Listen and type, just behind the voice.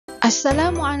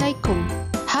Assalamualaikum.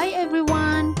 Hi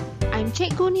everyone, I'm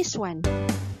Cikgu Niswan.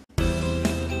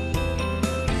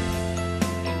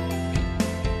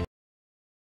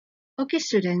 Okay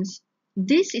students,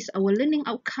 this is our learning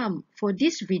outcome for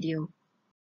this video.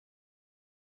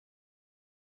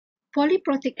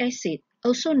 Polyprotic acid,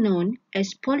 also known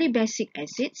as polybasic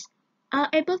acids, are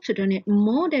able to donate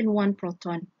more than one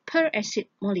proton per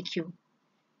acid molecule.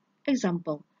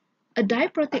 Example, a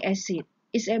diprotic acid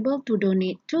is able to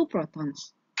donate 2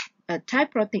 protons. A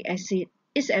triprotic acid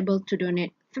is able to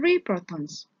donate 3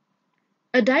 protons.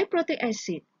 A diprotic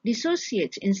acid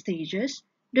dissociates in stages,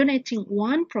 donating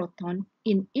 1 proton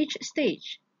in each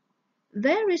stage.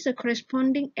 There is a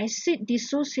corresponding acid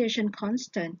dissociation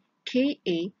constant, Ka,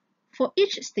 for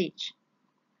each stage.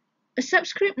 A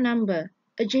subscript number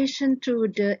adjacent to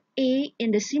the A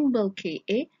in the symbol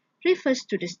Ka refers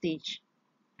to the stage.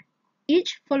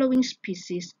 Each following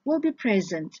species will be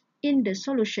present in the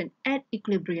solution at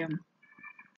equilibrium.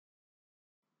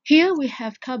 Here we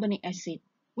have carbonic acid,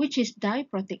 which is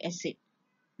diprotic acid.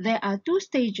 There are 2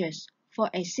 stages for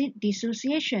acid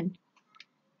dissociation.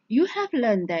 You have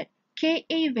learned that Ka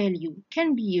value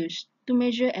can be used to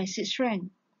measure acid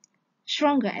strength.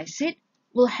 Stronger acid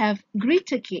will have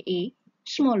greater Ka,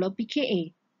 smaller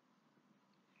pKa.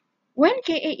 When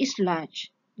Ka is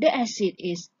large, the acid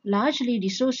is largely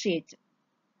dissociated.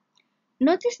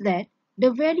 Notice that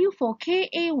the value for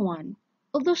Ka1,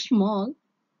 although small,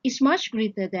 is much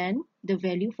greater than the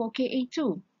value for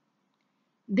Ka2.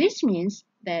 This means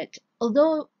that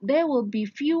although there will be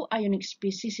few ionic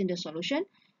species in the solution,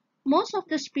 most of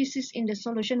the species in the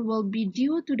solution will be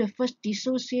due to the first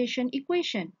dissociation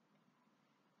equation.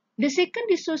 The second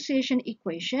dissociation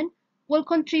equation will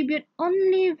contribute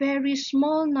only very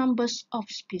small numbers of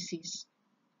species.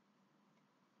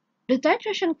 The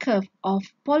titration curve of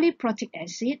polyprotic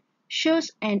acid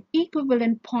shows an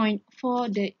equivalent point for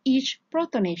each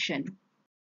protonation.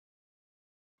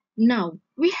 Now,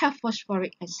 we have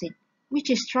phosphoric acid, which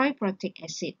is triprotic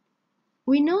acid.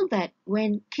 We know that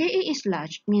when Ka is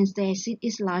large means the acid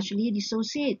is largely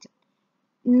dissociated.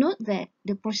 Note that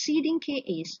the preceding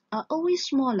Kas are always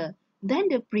smaller than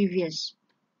the previous.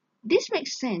 This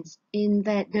makes sense in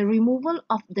that the removal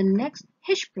of the next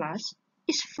H+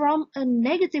 is from a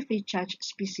negatively charged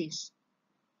species.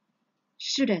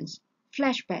 Students,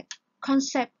 flashback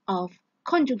concept of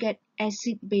conjugate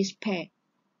acid-base pair.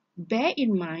 Bear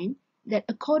in mind that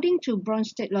according to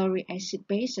Bronsted-Lowry acid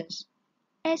bases,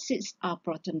 acids are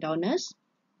proton donors,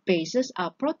 bases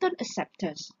are proton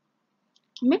acceptors.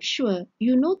 Make sure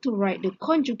you know to write the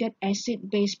conjugate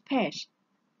acid-base pairs.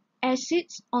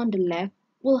 Acids on the left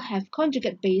will have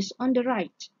conjugate base on the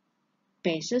right.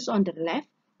 Bases on the left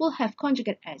will have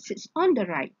conjugate acids on the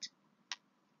right.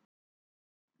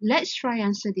 Let's try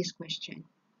answer this question.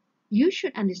 You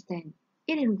should understand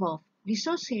it involves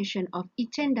dissociation of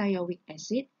ethane-dioic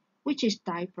acid, which is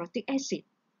diprotic acid.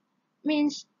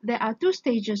 Means there are 2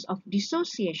 stages of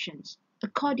dissociations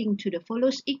according to the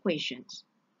follows equations.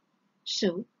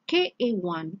 So,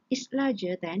 Ka1 is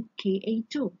larger than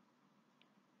Ka2.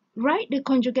 Write the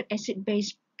conjugate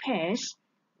acid-base pairs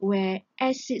where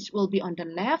acids will be on the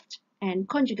left and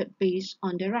conjugate base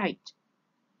on the right.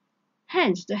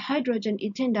 Hence, the hydrogen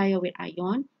ethane-dioic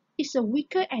ion is a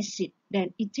weaker acid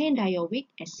than ethane-dioic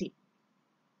acid.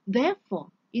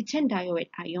 Therefore, ethane-dioic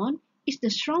ion is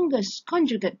the strongest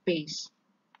conjugate base.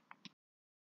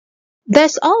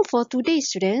 That's all for today,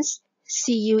 students.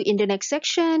 See you in the next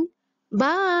section.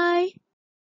 Bye!